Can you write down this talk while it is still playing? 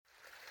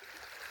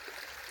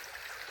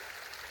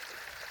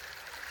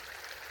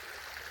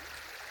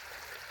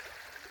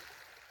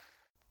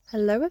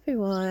Hello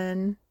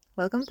everyone,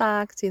 welcome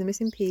back to The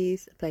Missing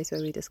Piece, a place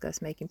where we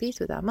discuss making peace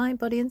with our mind,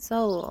 body and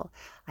soul.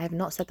 I have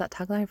not said that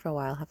tagline for a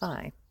while, have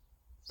I?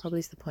 Probably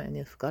is the point I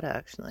nearly forgot it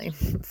actually.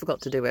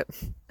 Forgot to do it.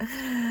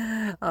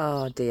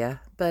 Oh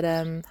dear. But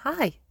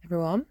hi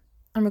everyone.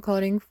 I'm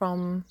recording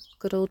from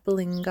good old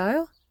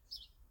Bolingo.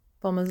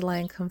 Bomber's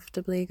lying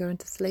comfortably going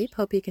to sleep.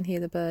 Hope you can hear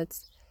the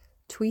birds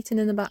tweeting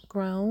in the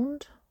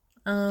background.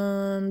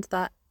 And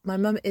that my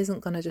mum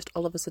isn't going to just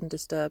all of a sudden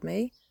disturb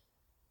me,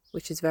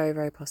 which is very,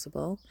 very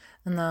possible,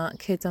 and that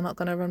kids are not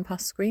going to run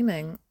past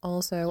screaming,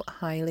 also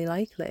highly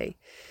likely.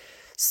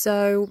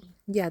 So,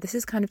 yeah, this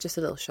is kind of just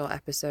a little short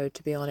episode,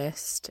 to be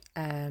honest.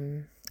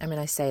 I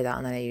say that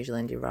and then I usually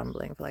end up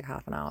rambling for like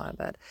half an hour,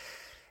 but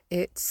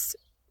it's,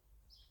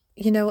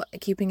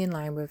 keeping in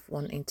line with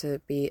wanting to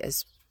be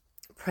as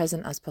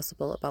present as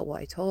possible about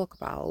what I talk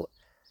about.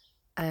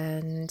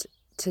 And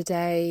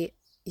today,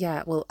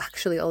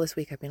 actually all this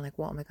week I've been like,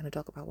 what am I going to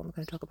talk about? What am I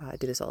going to talk about? I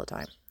do this all the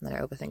time and then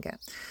I overthink it.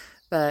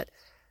 But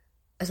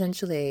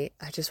essentially,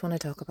 I just want to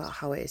talk about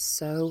how it is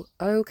so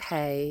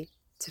okay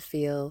to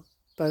feel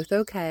both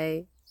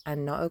okay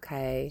and not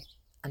okay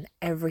and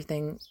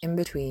everything in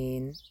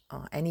between,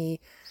 or any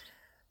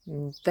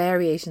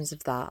variations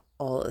of that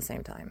all at the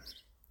same time.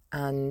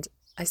 And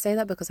I say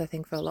that because I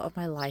think for a lot of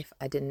my life,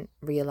 I didn't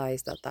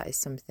realize that that is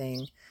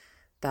something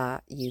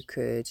that you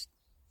could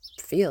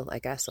feel, I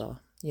guess, or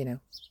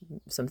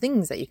some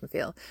things that you can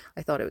feel.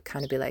 I thought it would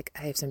kind of be like,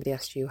 hey, if somebody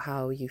asked you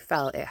how you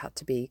felt, it had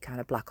to be kind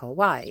of black or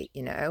white,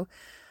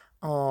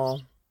 or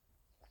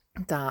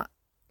that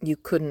you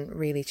couldn't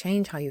really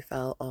change how you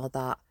felt, or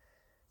that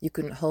you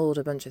couldn't hold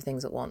a bunch of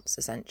things at once,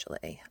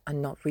 essentially,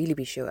 and not really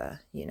be sure,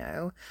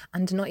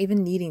 and not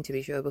even needing to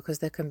be sure, because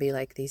there can be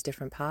like these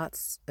different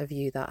parts of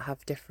you that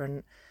have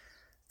different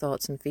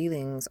thoughts and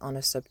feelings on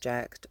a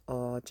subject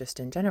or just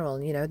in general,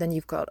 then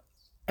you've got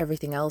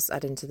everything else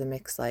add into the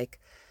mix, like,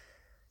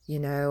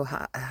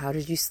 how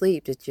did you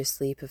sleep? Did your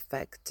sleep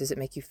affect, does it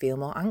make you feel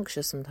more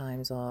anxious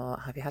sometimes? Or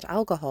have you had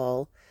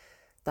alcohol?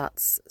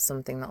 That's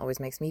something that always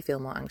makes me feel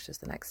more anxious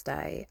the next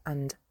day.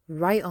 And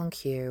right on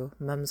cue,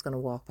 Mum's going to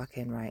walk back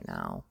in right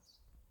now.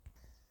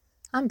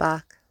 I'm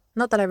back.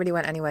 Not that I really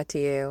went anywhere to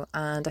you,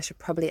 and I should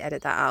probably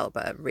edit that out,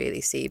 but it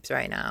really seeps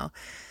right now.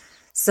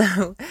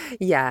 So,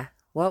 yeah,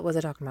 what was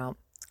I talking about?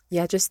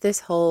 Yeah, just this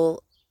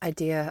whole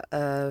idea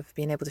of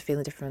being able to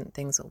feel different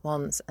things at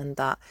once, and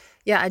that,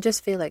 I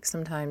just feel like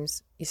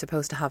sometimes you're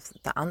supposed to have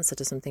the answer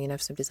to something,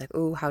 if somebody's like,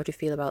 oh, how do you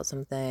feel about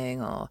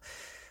something, or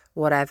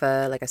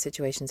whatever, like a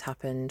situation's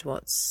happened,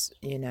 what's,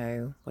 what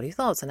are your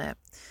thoughts on it?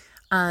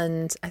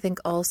 And I think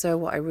also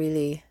what I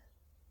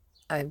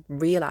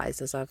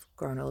realized as I've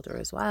grown older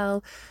as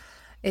well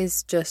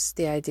is just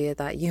the idea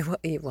that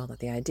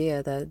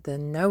the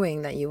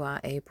knowing that you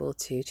are able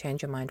to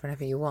change your mind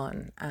whenever you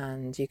want,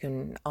 and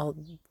all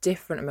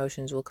different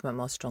emotions will come up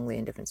more strongly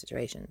in different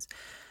situations.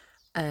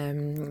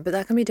 But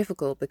that can be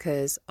difficult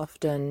because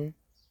often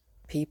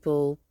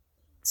people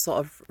sort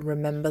of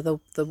remember the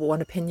one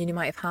opinion you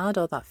might have had,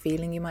 or that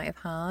feeling you might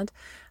have had,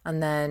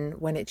 and then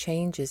when it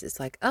changes, it's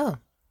like,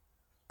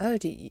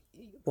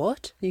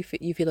 what?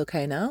 You feel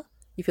okay now?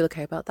 You feel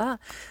okay about that?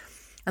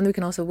 And we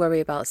can also worry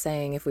about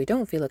saying if we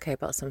don't feel okay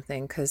about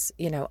something, because,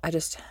 I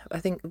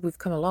think we've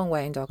come a long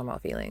way in talking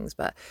about feelings,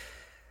 but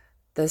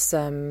there's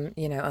some,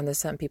 and there's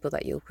certain people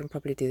that you can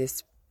probably do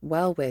this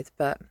well with,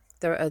 but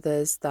there are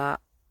others that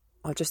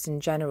are just in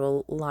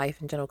general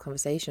life, in general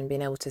conversation,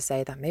 being able to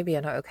say that maybe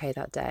you're not okay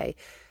that day.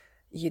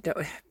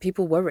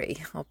 People worry,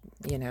 or,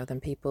 then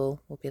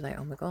people will be like,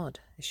 oh my God,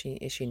 is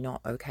she not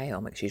okay?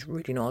 Or she's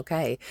really not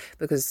okay,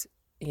 because,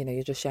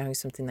 you're just sharing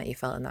something that you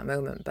felt in that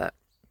moment, but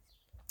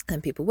then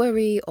people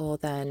worry, or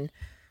then,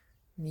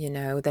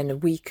 then a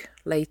week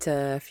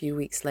later, a few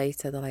weeks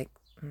later, they're like,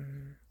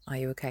 are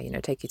you okay?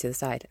 Take you to the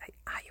side.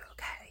 Are you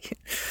okay?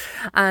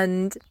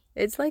 And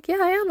it's like, yeah,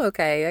 I am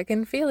okay. I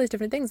can feel these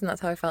different things, and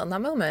that's how I felt in that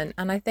moment.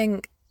 And I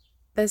think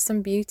there's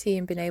some beauty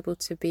in being able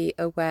to be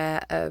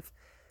aware of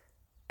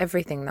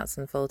everything that's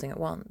unfolding at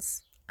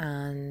once,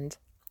 and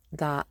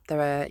that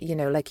there are,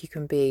 like you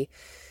can be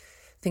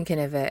thinking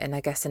of it, and I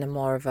guess in a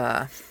more of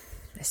a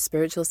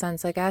spiritual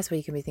sense, I guess, where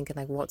you can be thinking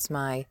like, what's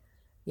my,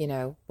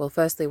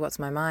 firstly, what's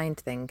my mind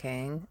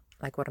thinking?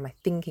 Like, what am I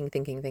thinking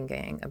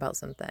about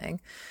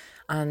something?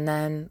 And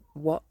then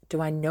what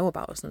do I know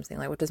about something?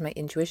 Like, what does my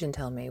intuition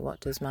tell me? What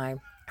does my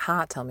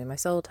heart tell me? My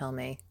soul tell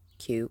me?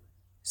 Cute,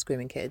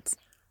 screaming kids.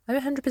 I'm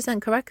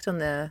 100% correct on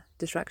the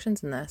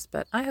distractions in this,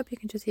 but I hope you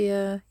can just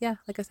hear,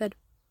 like I said,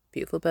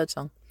 beautiful bird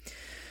song.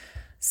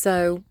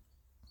 So,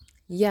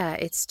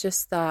 it's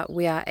just that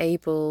we are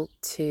able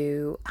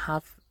to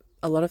have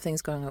a lot of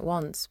things going at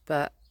once,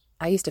 but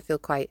I used to feel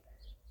quite,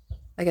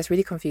 I guess,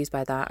 really confused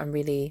by that, and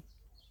really,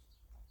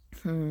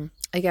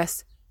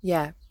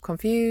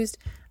 confused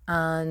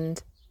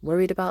and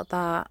worried about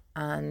that,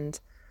 and,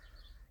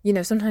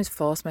 sometimes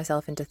force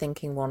myself into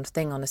thinking one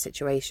thing on a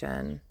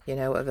situation,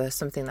 of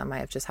something that might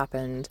have just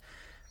happened,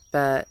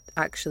 but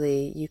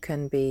actually you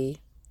can be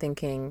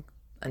thinking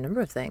a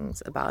number of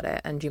things about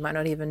it, and you might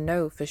not even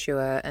know for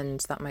sure, and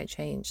that might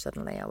change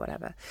suddenly or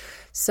whatever.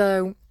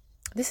 So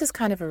this is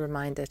kind of a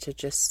reminder to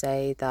just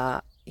say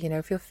that,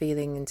 if you're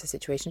feeling into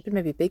situations, but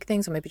maybe big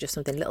things, or maybe just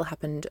something little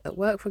happened at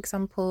work, for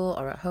example,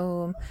 or at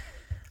home,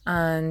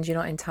 and you're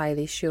not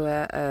entirely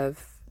sure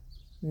of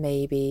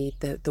maybe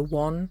the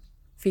one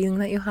feeling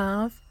that you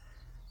have,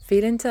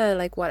 feel into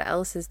like what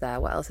else is there,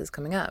 what else is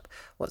coming up,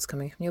 what's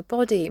coming from your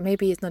body.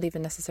 Maybe it's not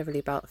even necessarily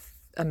about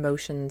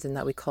emotions in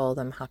that we call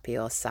them happy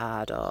or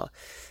sad or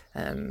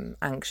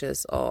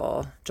anxious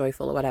or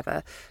joyful or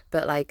whatever,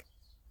 but like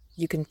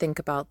you can think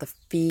about the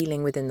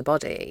feeling within the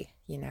body.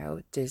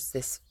 Do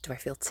I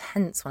feel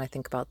tense when I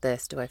think about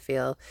this? Do I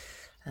feel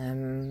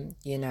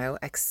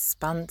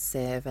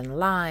expansive and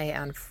light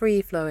and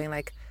free flowing,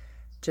 like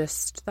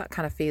just that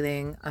kind of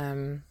feeling.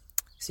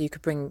 So you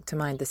could bring to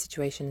mind the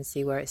situation and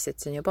see where it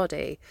sits in your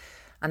body.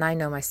 And I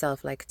know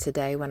myself, like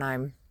today when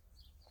I'm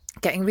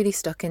getting really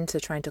stuck into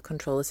trying to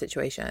control a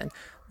situation,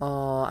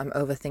 or I'm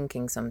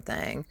overthinking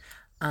something,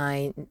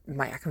 I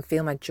can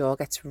feel my jaw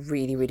gets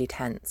really, really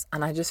tense,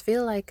 and I just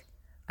feel like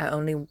I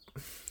don't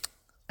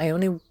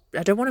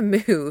want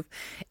to move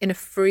in a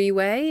free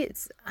way.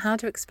 It's hard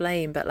to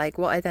explain, but like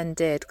what I then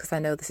did, because I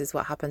know this is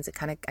what happens,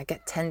 I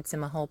get tense in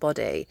my whole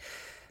body,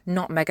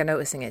 not mega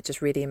noticing it,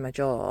 just really in my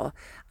jaw.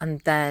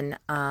 And then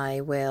I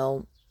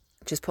will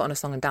just put on a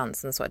song and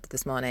dance. And that's what I did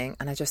this morning.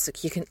 And I'm just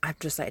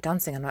like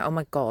dancing. I'm like, oh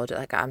my God,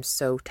 like I'm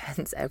so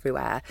tense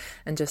everywhere,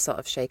 and just sort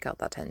of shake out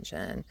that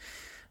tension.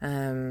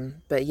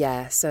 But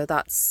yeah, so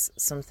that's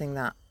something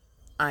that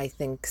I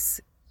think's,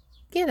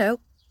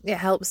 it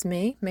helps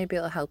me. Maybe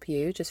it'll help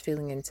you, just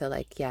feeling into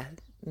like,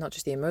 not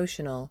just the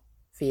emotional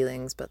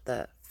feelings, but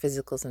the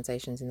physical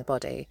sensations in the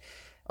body.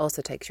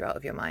 Also takes you out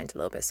of your mind a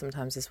little bit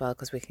sometimes as well,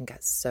 because we can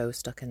get so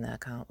stuck in there,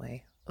 can't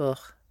we? Ugh.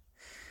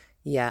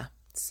 Yeah,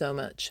 so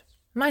much.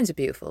 Minds are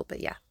beautiful, but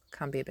yeah,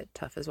 can be a bit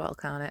tough as well,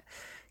 can't it?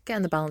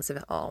 Getting the balance of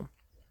it all.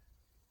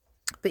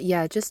 But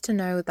yeah, just to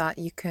know that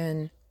you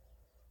can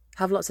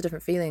have lots of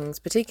different feelings,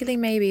 particularly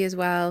maybe as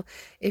well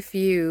if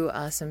you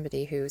are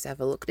somebody who's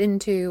ever looked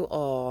into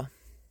or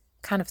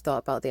kind of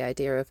thought about the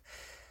idea of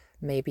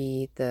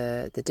maybe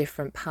the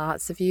different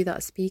parts of you that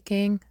are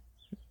speaking.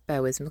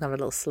 Bear with me, I'm going to have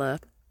a little slurp.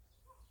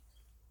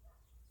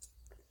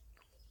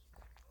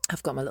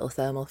 I've got my little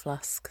thermal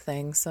flask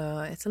thing, so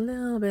it's a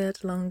little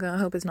bit longer. I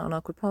hope it's not an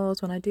awkward pause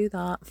when I do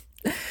that.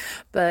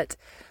 But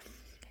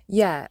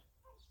yeah,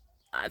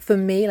 for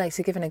me, like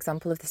to give an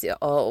example of this,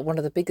 or one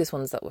of the biggest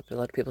ones that a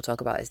lot of people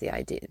talk about is the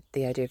idea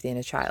of the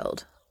inner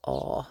child,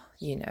 or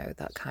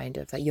that kind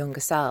of that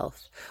younger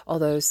self, or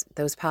those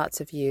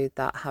parts of you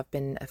that have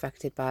been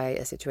affected by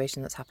a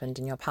situation that's happened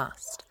in your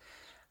past,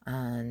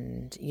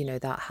 and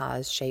that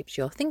has shaped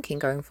your thinking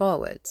going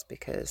forwards,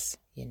 because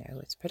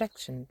it's a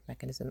protection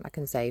mechanism. I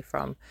can say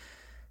from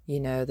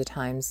the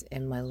times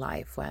in my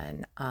life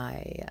when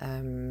I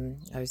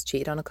was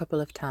cheated on a couple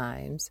of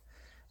times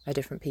by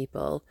different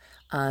people,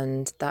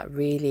 and that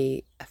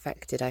really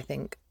affected, I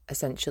think,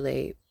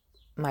 essentially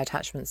my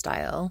attachment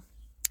style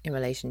in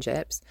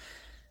relationships.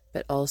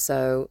 But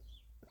also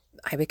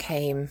I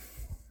became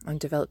and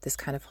developed this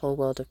kind of whole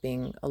world of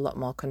being a lot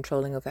more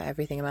controlling over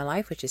everything in my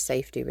life, which is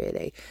safety,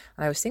 really.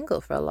 And I was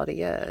single for a lot of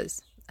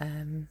years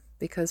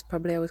because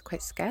probably I was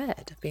quite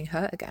scared of being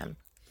hurt again.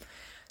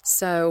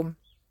 So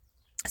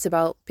it's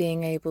about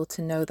being able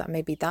to know that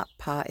maybe that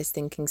part is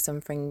thinking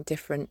something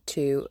different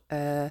to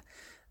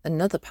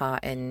another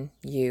part in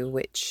you,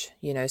 which,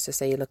 so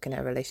say you're looking at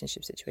a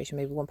relationship situation,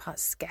 maybe one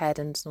part's scared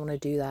and doesn't want to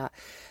do that,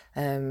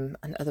 and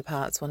other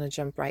parts want to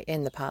jump right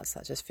in, the parts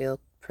that just feel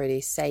pretty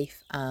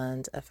safe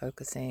and are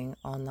focusing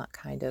on that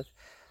kind of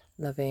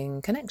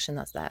loving connection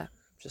that's there,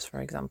 just for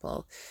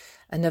example.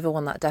 Another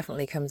one that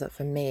definitely comes up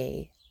for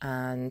me,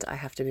 and I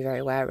have to be very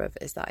aware of,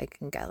 is that I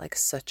can get like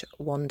such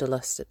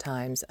wanderlust at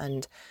times,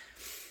 and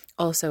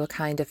also a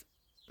kind of,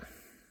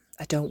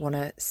 I don't want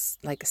to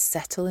like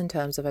settle, in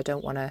terms of I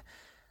don't want to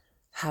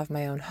have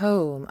my own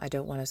home. I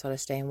don't want to sort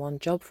of stay in one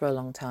job for a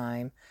long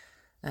time.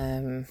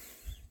 I've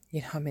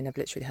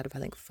literally had, I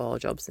think, 4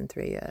 jobs in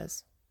 3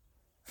 years.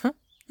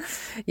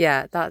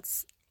 Yeah,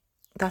 that's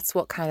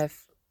what kind of,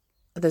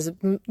 there's,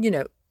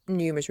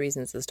 numerous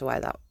reasons as to why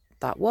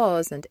that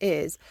was and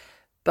is,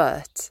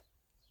 but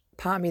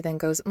part of me then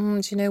goes,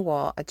 do you know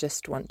what? I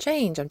just want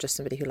change. I'm just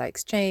somebody who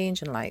likes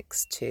change and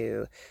likes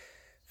to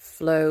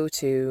flow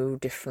to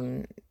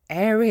different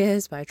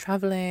areas by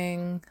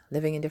traveling,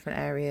 living in different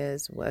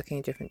areas, working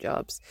in different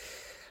jobs.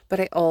 But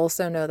I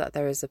also know that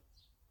there's a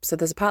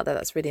part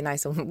that's really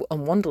nice and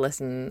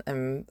wanderlust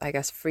and I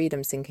guess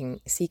freedom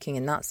seeking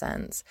in that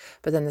sense.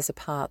 But then there's a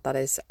part that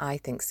is, I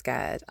think,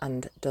 scared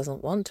and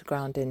doesn't want to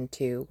ground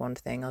into one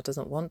thing, or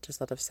doesn't want to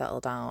sort of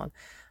settle down.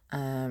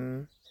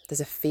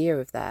 There's a fear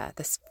of there.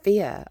 There's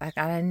fear.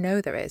 I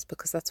know there is,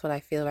 because that's what I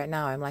feel right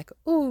now. I'm like,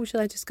 oh,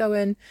 should I just go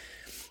in?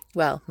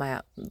 Well,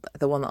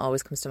 the one that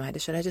always comes to mind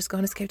is, should I just go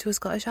and escape to a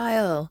Scottish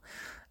Isle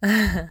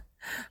and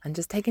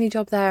just take any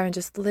job there and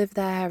just live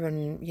there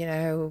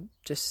and,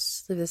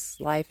 just live this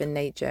life in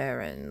nature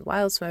and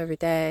wild swim every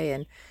day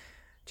and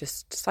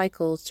just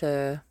cycle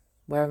to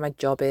wherever my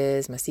job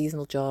is, my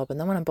seasonal job, and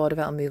then when I'm bored of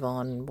it, I'll move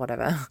on,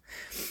 whatever.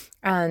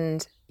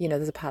 And, you know,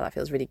 there's a part that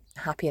feels really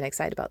happy and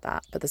excited about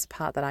that, but there's a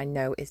part that I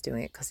know is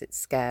doing it because it's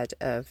scared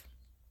of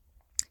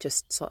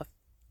just sort of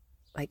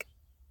like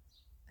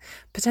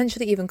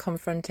potentially even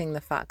confronting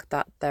the fact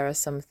that there are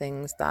some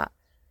things that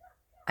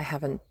I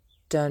haven't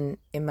done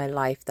in my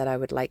life that I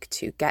would like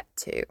to get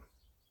to,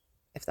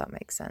 if that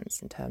makes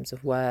sense, in terms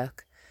of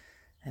work,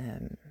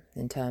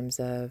 in terms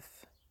of,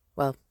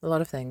 well, a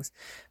lot of things.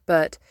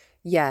 But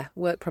yeah,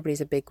 work probably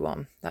is a big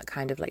one, that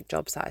kind of like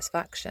job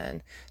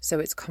satisfaction. So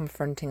it's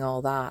confronting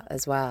all that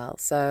as well.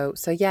 So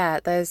yeah,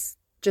 there's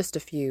just a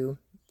few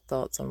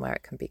thoughts on where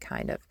it can be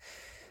kind of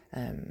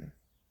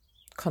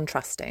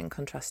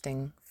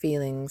contrasting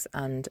feelings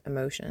and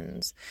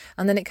emotions.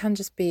 And then it can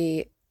just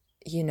be,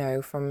 you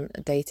know, from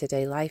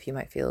day-to-day life, you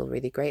might feel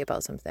really great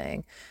about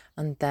something,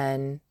 and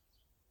then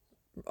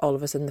all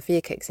of a sudden the fear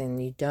kicks in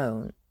and you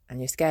don't, and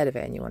you're scared of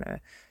it, and you want to,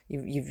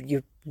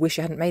 you wish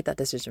you hadn't made that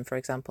decision, for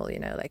example, you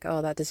know, like,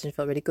 oh, that decision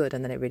felt really good,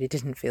 and then it really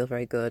didn't feel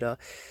very good, or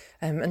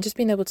and just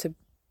being able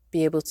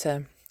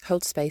to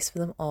hold space for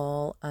them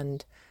all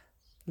and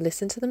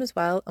listen to them as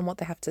well and what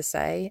they have to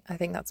say. I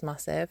think that's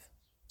massive,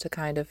 to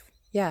kind of,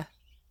 yeah,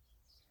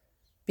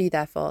 be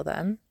there for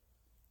them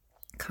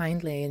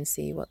kindly and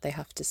see what they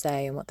have to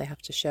say and what they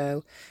have to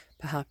show,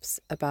 perhaps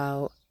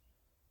about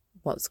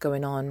what's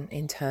going on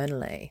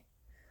internally.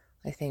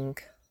 I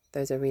think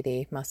those are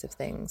really massive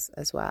things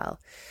as well.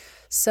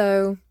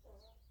 So,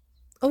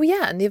 oh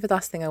yeah, and the other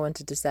last thing I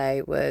wanted to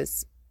say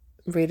was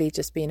really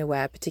just being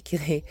aware,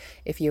 particularly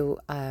if you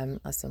are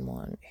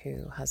someone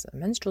who has a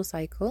menstrual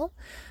cycle,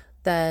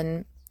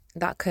 then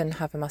that can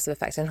have a massive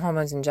effect. And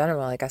hormones in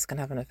general, I guess, can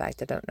have an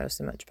effect. I don't know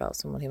so much about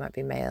someone who might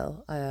be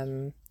male,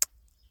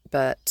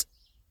 but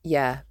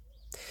yeah,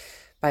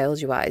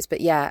 biology wise,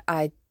 but yeah,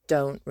 I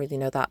don't really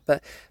know that,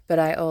 but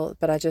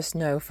I just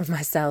know from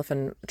myself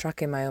and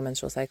tracking my own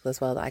menstrual cycle as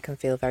well that I can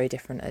feel very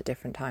different at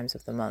different times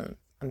of the month,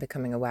 and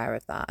becoming aware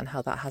of that and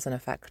how that has an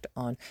effect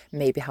on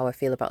maybe how I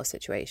feel about a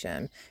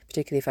situation,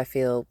 particularly if I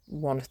feel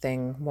one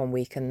thing one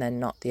week and then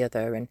not the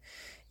other. And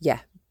yeah,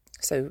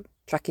 so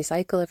track your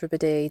cycle,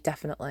 everybody,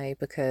 definitely,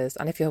 because,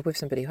 and if you're with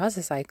somebody who has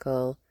a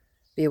cycle,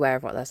 be aware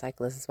of what their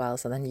cycle is as well,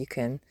 so then you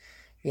can,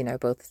 you know,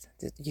 both,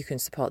 you can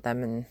support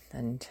them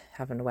and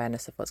have an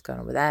awareness of what's going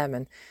on with them,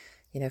 and,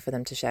 you know, for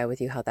them to share with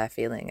you how they're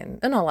feeling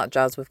and all that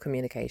jazz with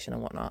communication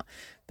and whatnot.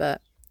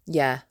 But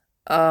yeah,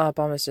 oh,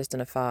 Bomber's just done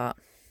a fart.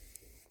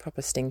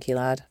 Proper stinky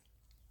lad.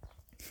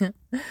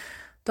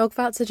 Dog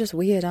farts are just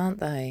weird, aren't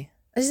they?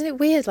 Isn't it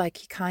weird?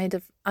 Like, you kind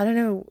of, I don't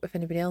know if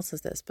anybody else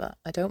has this, but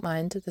I don't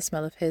mind the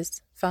smell of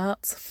his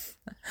farts.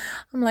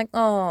 I'm like,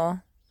 oh,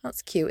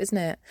 that's cute, isn't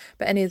it?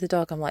 But any other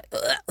dog, I'm like,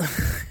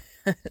 ugh.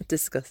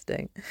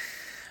 Disgusting.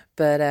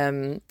 But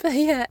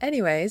yeah,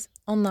 anyways,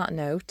 on that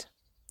note,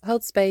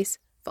 hold space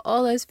for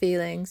all those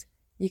feelings.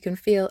 You can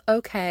feel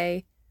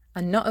okay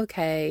and not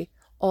okay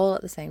all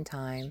at the same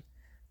time,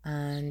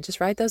 and just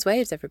ride those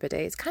waves, everybody.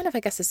 It's kind of, I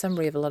guess, a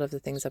summary of a lot of the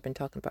things I've been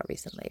talking about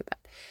recently, but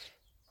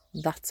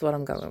that's what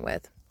I'm going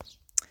with.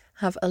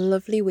 Have a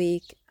lovely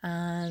week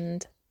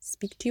and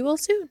speak to you all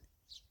soon.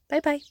 Bye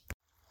bye.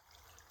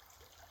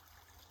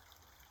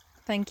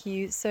 Thank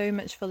you so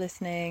much for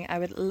listening. I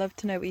would love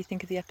to know what you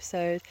think of the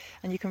episode,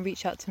 and you can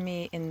reach out to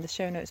me in the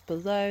show notes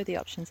below. The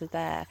options are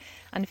there.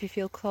 And if you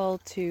feel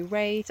called to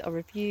rate or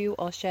review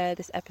or share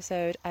this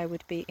episode, I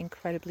would be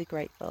incredibly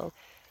grateful.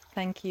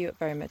 Thank you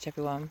very much,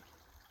 everyone.